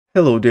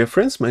Hello dear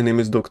friends, my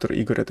name is Dr.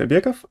 Igor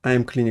Atabekov. I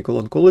am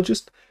clinical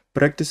oncologist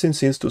practicing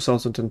since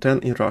 2010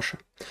 in Russia.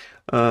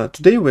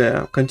 Today we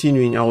are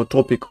continuing our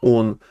topic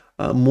on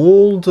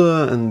mold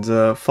and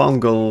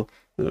fungal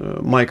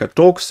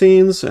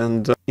mycotoxins,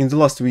 and in the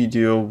last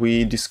video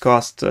we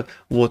discussed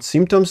what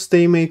symptoms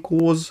they may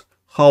cause,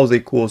 how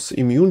they cause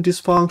immune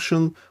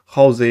dysfunction,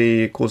 how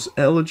they cause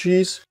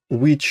allergies,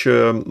 which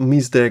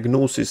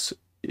misdiagnosis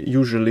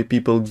usually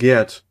people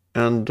get,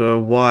 and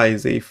why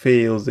they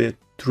fail the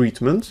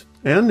treatment.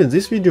 And in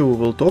this video we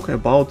will talk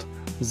about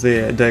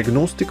the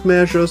diagnostic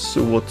measures,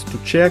 what to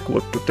check,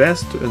 what to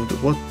test, and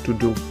what to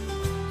do.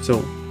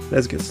 So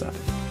let's get started.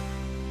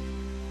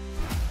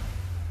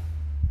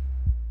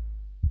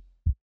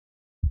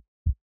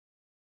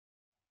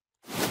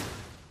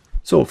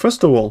 So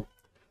first of all,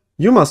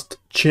 you must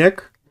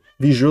check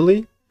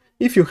visually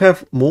if you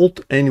have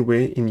mold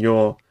anywhere in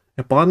your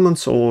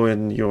apartments or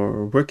in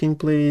your working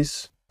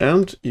place,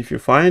 and if you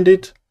find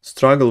it,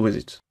 struggle with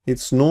it.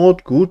 It's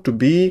not good to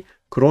be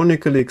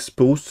chronically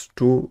exposed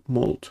to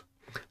mold.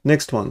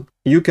 Next one,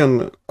 you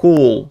can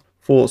call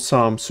for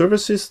some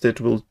services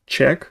that will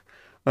check,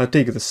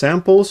 take the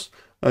samples,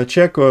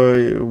 check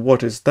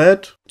what is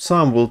that.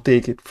 Some will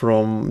take it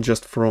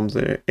just from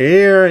the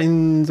air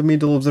in the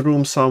middle of the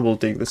room, some will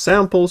take the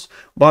samples,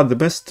 but the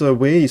best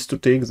way is to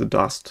take the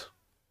dust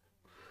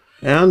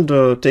and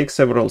take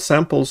several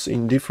samples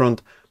in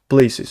different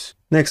places.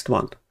 Next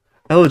one,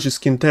 allergy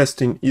skin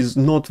testing is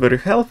not very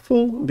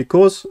helpful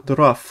because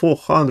there are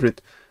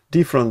 400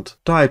 different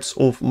types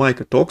of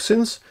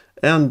mycotoxins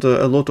and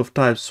a lot of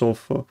types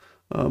of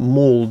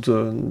mold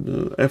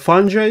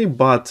fungi,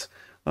 but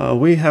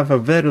we have a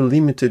very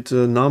limited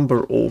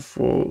number of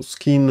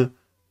skin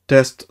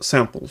test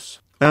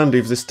samples. And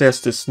if this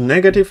test is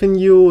negative in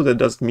you, that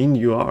doesn't mean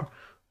you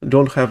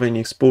don't have any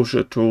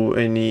exposure to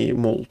any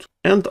mold.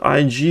 And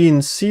IgE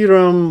in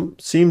serum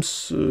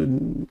seems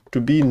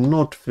to be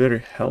not very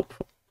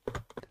helpful.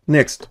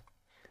 Next,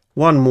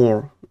 one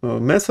more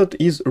method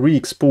is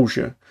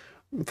re-exposure.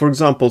 For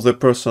example, the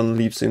person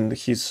lives in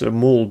his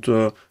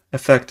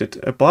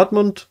mold-affected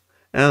apartment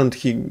and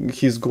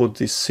he's got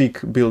this sick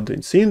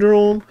building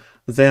syndrome.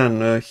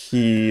 Then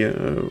he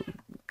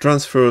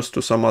transfers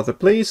to some other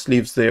place,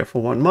 lives there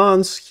for 1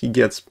 month, he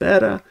gets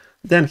better,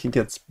 then he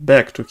gets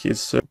back to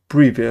his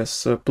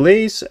previous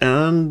place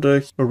and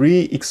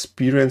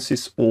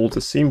re-experiences all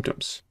the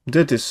symptoms.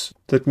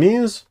 That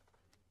means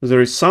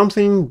there is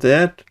something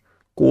that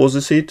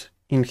causes it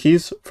in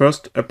his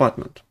first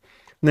apartment.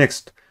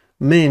 Next,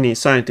 many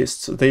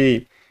scientists,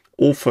 they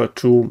offer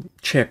to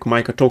check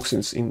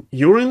mycotoxins in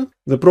urine.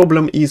 The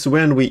problem is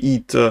when we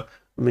eat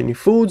many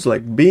foods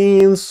like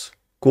beans,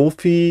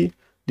 coffee,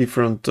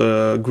 different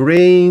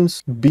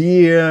grains,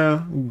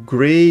 beer,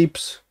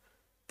 grapes,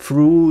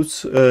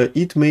 fruits,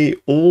 it may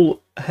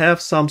all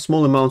have some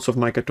small amounts of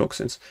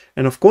mycotoxins.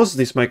 And of course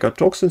these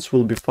mycotoxins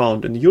will be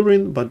found in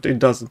urine, but it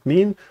doesn't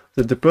mean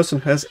that the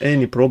person has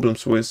any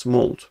problems with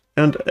mold.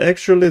 And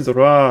actually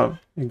there are,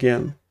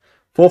 again,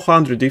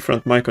 400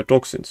 different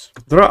mycotoxins.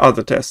 There are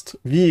other tests,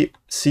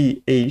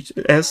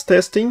 VCHS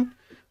testing,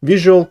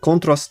 visual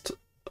contrast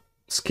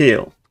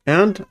scale,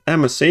 and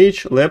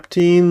MSH,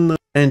 leptin,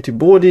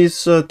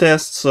 antibodies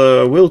tests.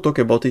 We'll talk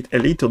about it a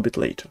little bit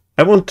later.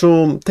 I want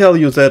to tell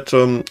you that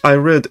I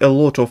read a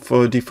lot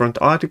of different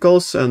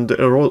articles and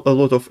a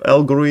lot of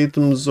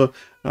algorithms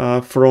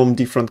from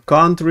different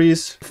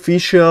countries,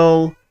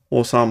 official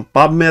or some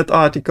PubMed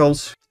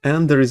articles,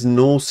 and there is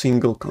no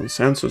single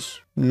consensus,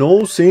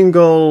 no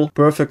single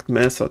perfect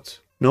method,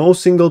 no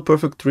single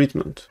perfect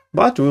treatment.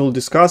 But we'll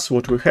discuss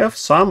what we have.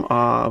 Some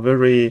are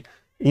very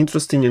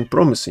interesting and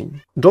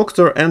promising.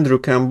 Dr. Andrew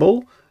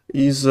Campbell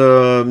is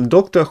a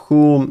doctor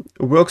who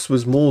works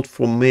with mold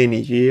for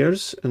many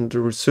years and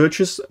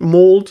researches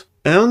mold,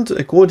 and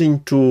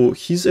according to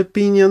his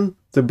opinion,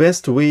 the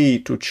best way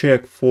to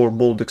check for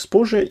mold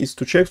exposure is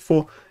to check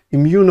for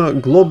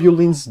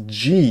immunoglobulins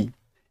G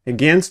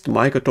against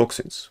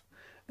mycotoxins.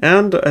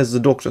 And as the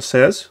doctor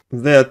says,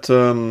 that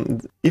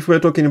if we're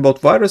talking about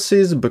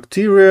viruses,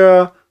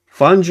 bacteria,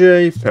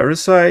 fungi,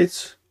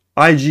 parasites,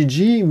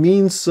 IgG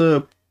means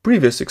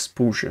previous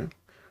exposure.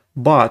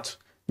 But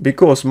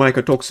because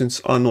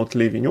mycotoxins are not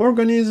living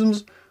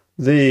organisms,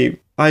 the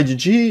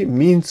IgG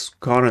means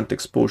current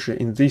exposure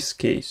in this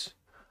case.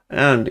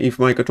 And if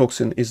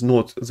mycotoxin is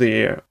not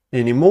there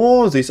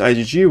anymore, this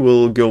IgG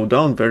will go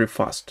down very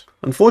fast.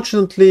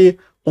 Unfortunately,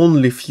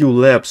 only few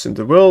labs in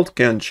the world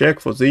can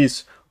check for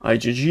this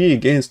IgG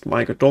against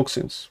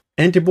mycotoxins.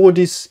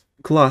 Antibodies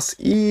class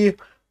E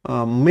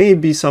may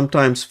be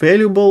sometimes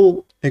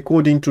valuable,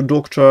 according to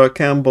Dr.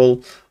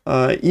 Campbell,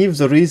 if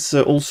there is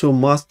also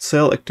mast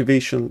cell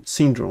activation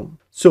syndrome.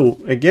 So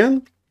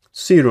again,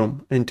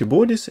 serum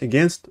antibodies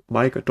against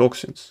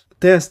mycotoxins.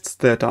 Tests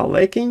that are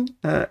lacking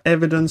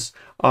evidence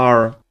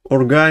are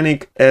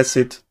organic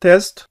acid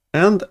test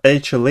and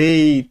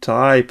HLA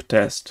type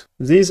test.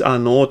 These are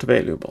not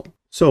valuable.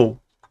 So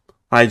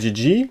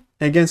IgG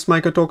against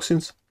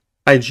mycotoxins,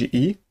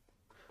 IgE,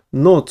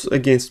 not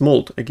against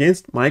mold,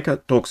 against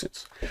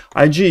mycotoxins.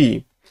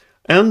 IgE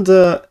and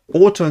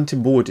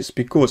autoantibodies,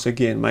 because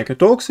again,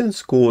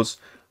 mycotoxins cause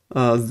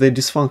the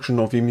dysfunction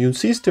of immune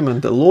system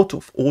and a lot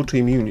of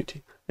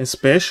autoimmunity,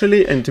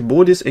 especially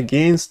antibodies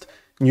against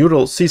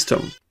neural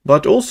system,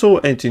 but also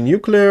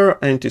anti-nuclear,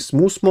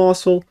 anti-smooth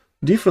muscle,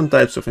 different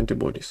types of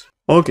antibodies.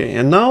 Okay,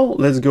 and now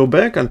let's go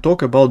back and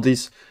talk about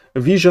this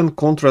vision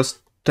contrast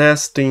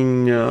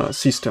testing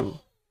system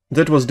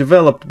that was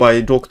developed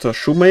by Dr.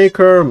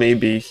 Shoemaker,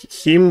 maybe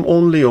him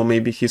only, or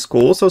maybe his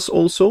co-authors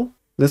also.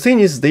 The thing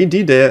is, they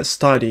did a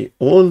study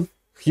on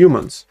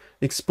humans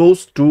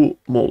exposed to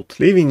mold,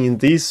 living in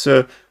these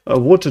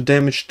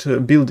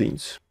water-damaged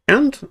buildings.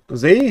 And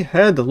they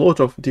had a lot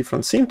of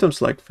different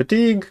symptoms like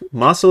fatigue,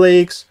 muscle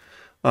aches,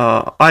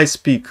 ice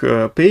peak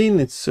pain,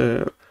 it's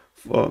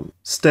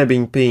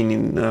stabbing pain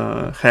in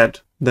head,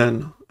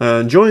 then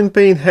joint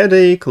pain,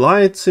 headache,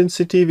 light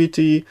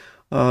sensitivity,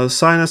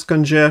 sinus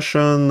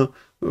congestion,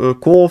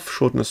 cough,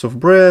 shortness of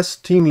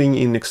breath, tingling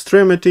in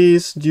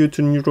extremities due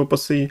to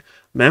neuropathy,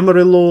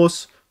 memory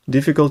loss,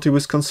 difficulty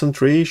with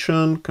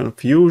concentration,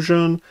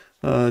 confusion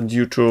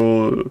due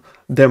to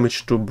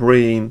damage to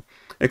brain,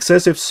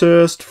 excessive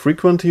thirst,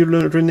 frequent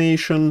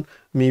urination,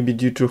 maybe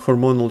due to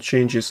hormonal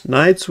changes,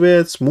 night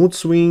sweats, mood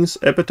swings,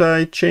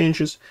 appetite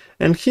changes.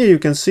 And here you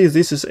can see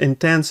this is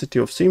intensity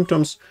of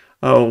symptoms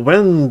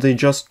when they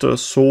just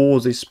saw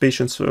these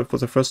patients for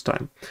the first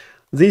time.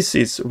 This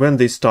is when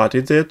they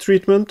started their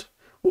treatment,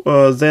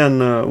 then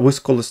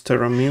with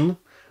cholestyramine.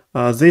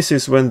 This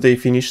is when they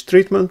finished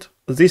treatment.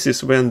 This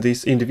is when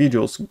these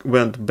individuals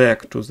went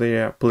back to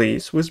their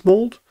place with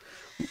mold.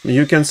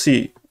 You can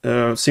see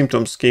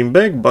symptoms came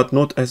back, but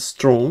not as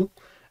strong.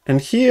 And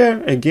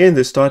here again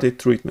they started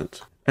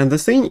treatment. And the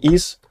thing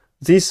is,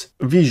 this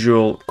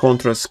visual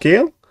contrast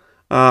scale,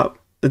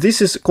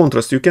 this is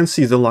contrast. You can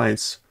see the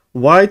lines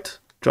white,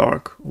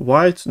 dark,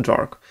 white,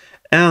 dark.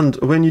 And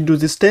when you do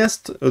this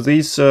test,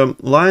 these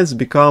lines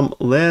become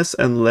less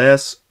and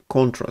less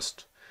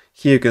contrast.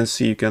 Here you can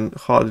see, you can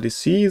hardly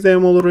see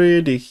them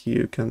already.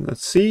 Here you cannot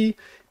see.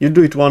 You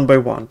do it one by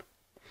one.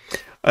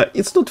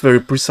 It's not very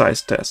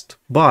precise test,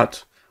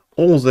 but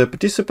all the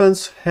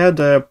participants had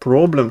a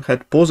problem,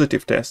 had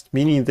positive test,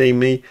 meaning they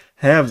may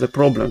have the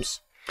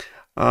problems.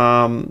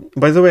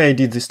 By the way, I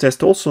did this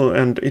test also,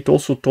 and it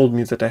also told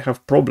me that I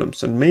have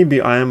problems and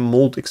maybe I am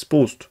mold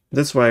exposed.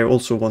 That's why I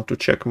also want to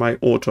check my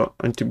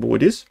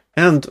autoantibodies.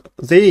 And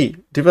they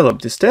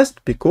developed this test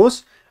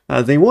because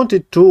they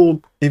wanted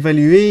to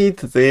evaluate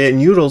the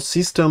neural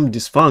system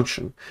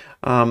dysfunction.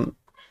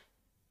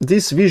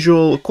 This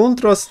visual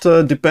contrast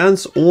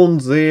depends on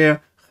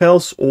the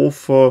health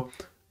of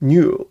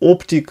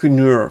optic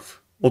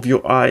nerve of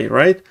your eye,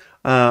 right?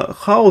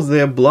 How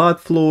the blood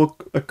flow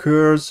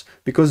occurs,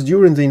 because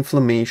during the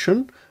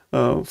inflammation,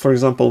 for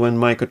example, when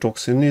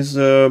mycotoxin is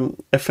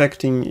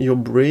affecting your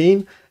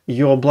brain,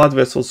 your blood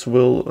vessels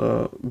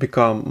will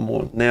become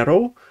more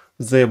narrow,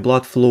 the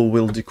blood flow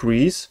will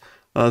decrease,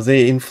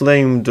 the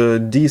inflamed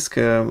disc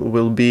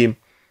will be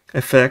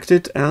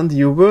affected, and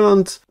you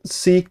won't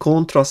see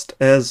contrast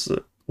as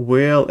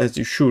well as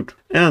you should.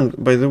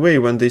 And by the way,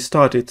 when they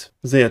started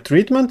their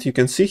treatment, you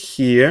can see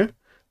here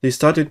they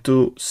started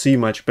to see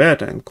much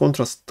better and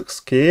contrast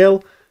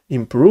scale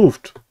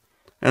improved.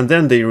 And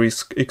then they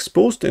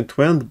exposed, it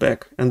went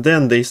back. And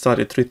then they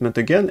started treatment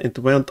again, it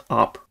went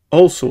up.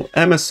 Also,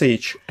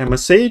 MSH.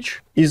 MSH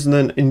is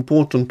an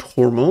important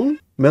hormone,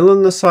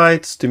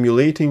 melanocyte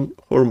stimulating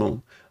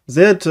hormone,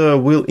 that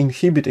will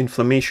inhibit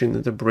inflammation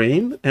in the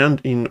brain and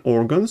in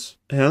organs.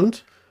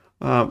 And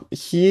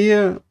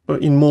here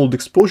in mold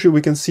exposure,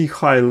 we can see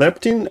high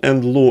leptin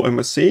and low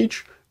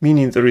MSH,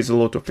 meaning there is a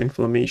lot of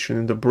inflammation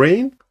in the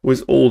brain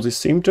with all the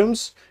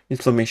symptoms,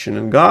 inflammation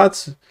in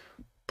guts,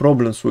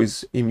 problems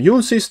with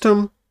immune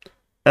system,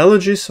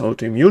 allergies,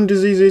 autoimmune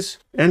diseases.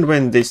 And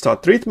when they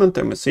start treatment,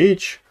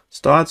 MSH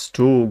starts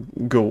to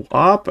go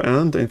up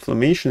and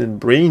inflammation in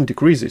brain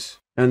decreases.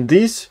 And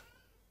these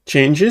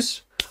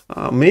changes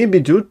may be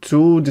due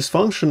to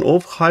dysfunction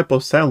of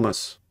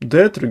hypothalamus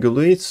that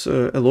regulates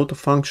a lot of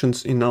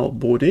functions in our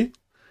body,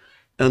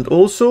 and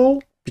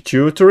also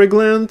pituitary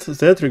gland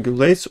that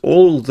regulates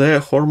all the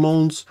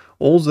hormones,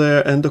 all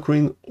the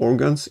endocrine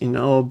organs in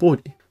our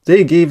body.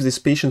 They gave these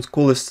patients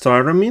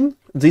cholestyramine.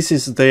 This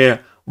is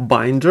their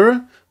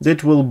binder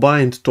that will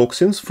bind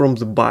toxins from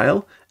the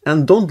bile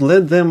and don't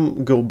let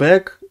them go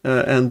back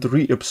and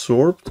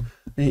reabsorbed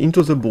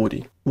into the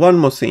body. One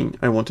more thing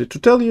I wanted to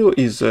tell you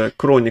is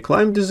chronic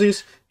Lyme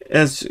disease.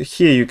 As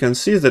here you can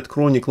see that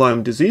chronic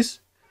Lyme disease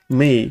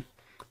may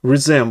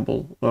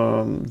resemble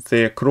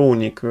the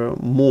chronic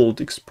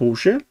mold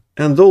exposure,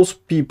 and those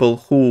people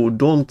who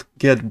don't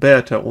get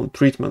better on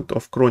treatment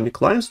of chronic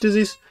Lyme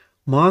disease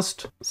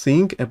must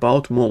think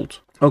about mold.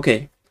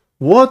 Okay,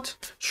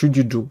 what should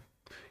you do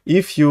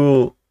if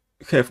you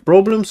have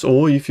problems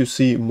or if you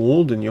see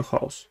mold in your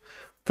house?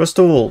 First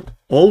of all,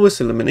 always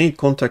eliminate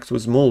contact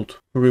with mold.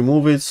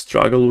 Remove it,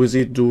 struggle with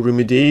it, do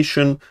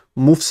remediation,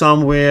 move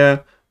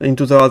somewhere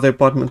into the other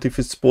apartment if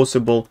it's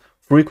possible,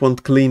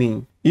 frequent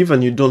cleaning.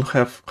 Even you don't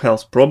have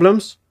health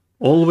problems,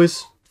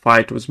 always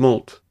fight with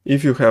mold.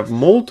 If you have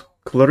mold,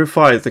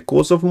 clarify the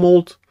cause of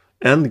mold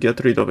and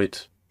get rid of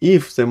it.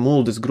 If the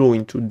mold is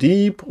growing too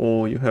deep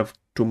or you have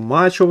too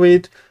much of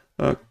it,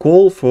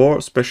 call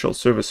for special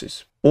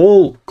services.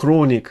 All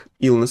chronic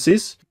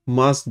illnesses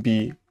must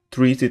be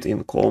treated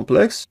in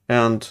complex,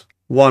 and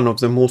one of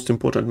the most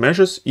important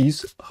measures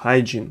is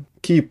hygiene.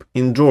 Keep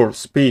indoor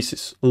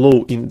spaces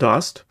low in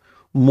dust.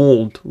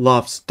 Mold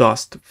loves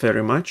dust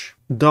very much.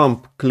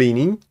 Damp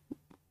cleaning,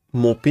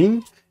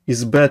 mopping,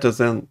 is better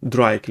than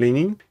dry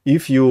cleaning.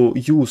 If you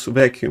use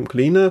vacuum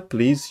cleaner,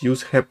 please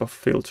use HEPA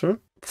filter.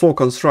 For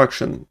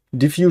construction,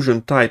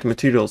 diffusion tight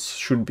materials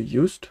should be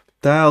used.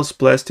 Tiles,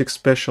 plastic,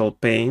 special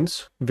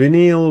paints,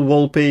 vinyl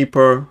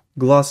wallpaper,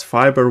 glass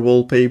fiber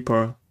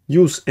wallpaper.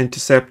 Use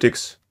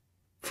antiseptics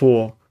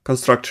for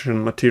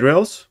construction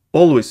materials.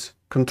 Always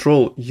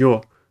control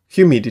your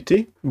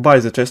humidity. Buy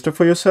the tester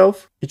for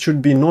yourself. It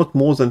should be not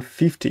more than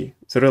 50,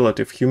 the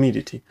relative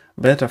humidity.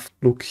 Better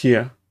look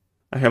here.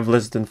 I have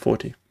less than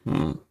 40.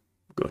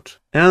 Good.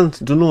 And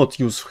do not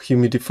use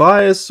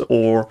humidifiers,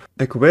 or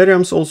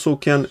aquariums also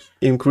can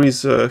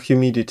increase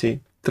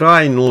humidity.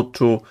 Try not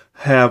to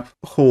have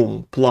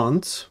home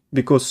plants,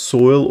 because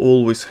soil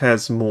always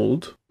has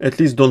mold. At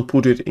least don't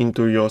put it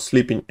into your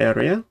sleeping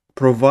area.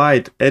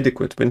 Provide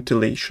adequate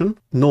ventilation.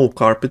 No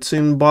carpets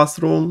in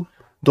bathroom.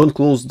 Don't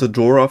close the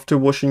door after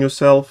washing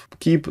yourself.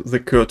 Keep the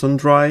curtain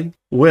dry.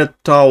 Wet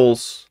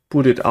towels,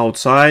 put it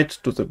outside,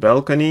 to the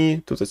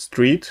balcony, to the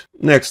street.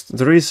 Next,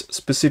 there is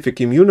specific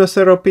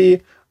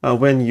immunotherapy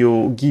when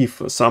you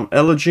give some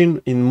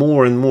allergen in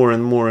more and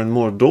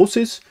more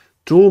doses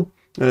to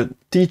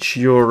teach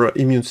your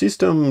immune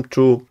system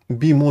to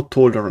be more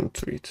tolerant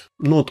to it.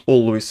 Not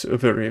always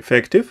very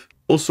effective.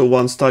 Also,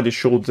 one study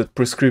showed that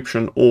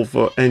prescription of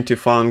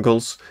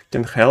antifungals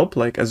can help,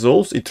 like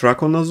azoles,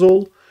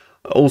 itraconazole.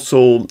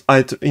 Also,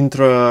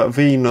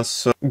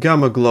 intravenous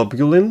gamma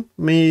globulin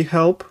may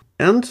help.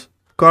 And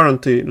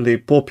currently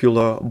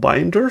popular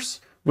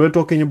binders, we're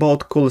talking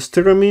about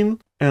cholestyramine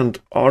and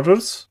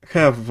others,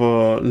 have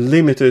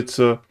limited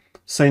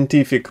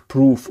scientific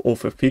proof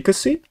of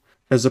efficacy,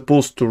 as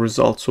opposed to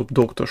results of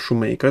Dr.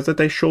 Shoemaker that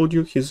I showed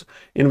you, his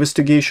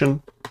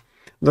investigation.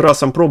 There are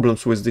some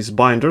problems with these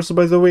binders,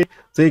 by the way.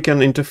 They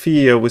can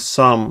interfere with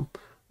some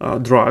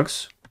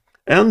drugs,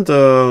 and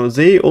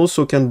they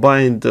also can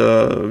bind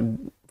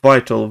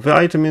vital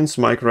vitamins,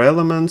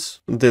 microelements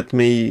that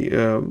may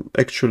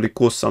actually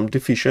cause some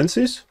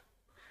deficiencies,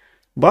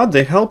 but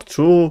they help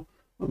to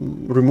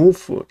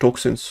remove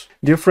toxins.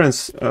 Dear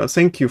friends,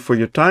 thank you for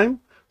your time.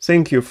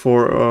 Thank you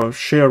for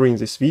sharing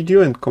this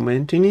video and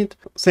commenting it.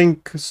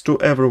 Thanks to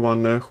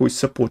everyone who is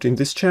supporting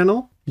this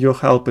channel. Your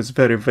help is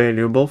very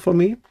valuable for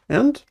me,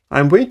 and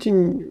I'm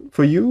waiting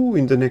for you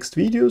in the next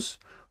videos.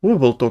 We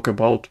will talk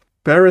about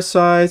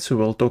parasites, we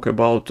will talk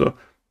about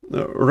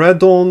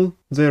radon,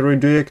 the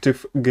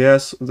radioactive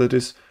gas that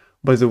is,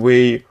 by the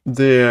way,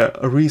 the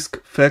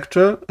risk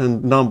factor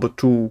and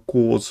 #2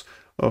 cause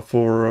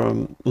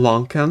for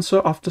lung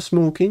cancer after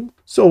smoking.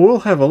 So we'll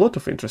have a lot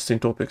of interesting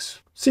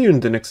topics. See you in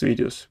the next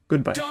videos.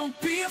 Goodbye. Don't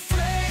be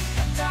afraid,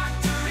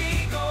 Dr.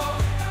 Igor.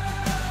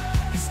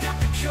 He's got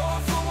the cure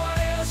for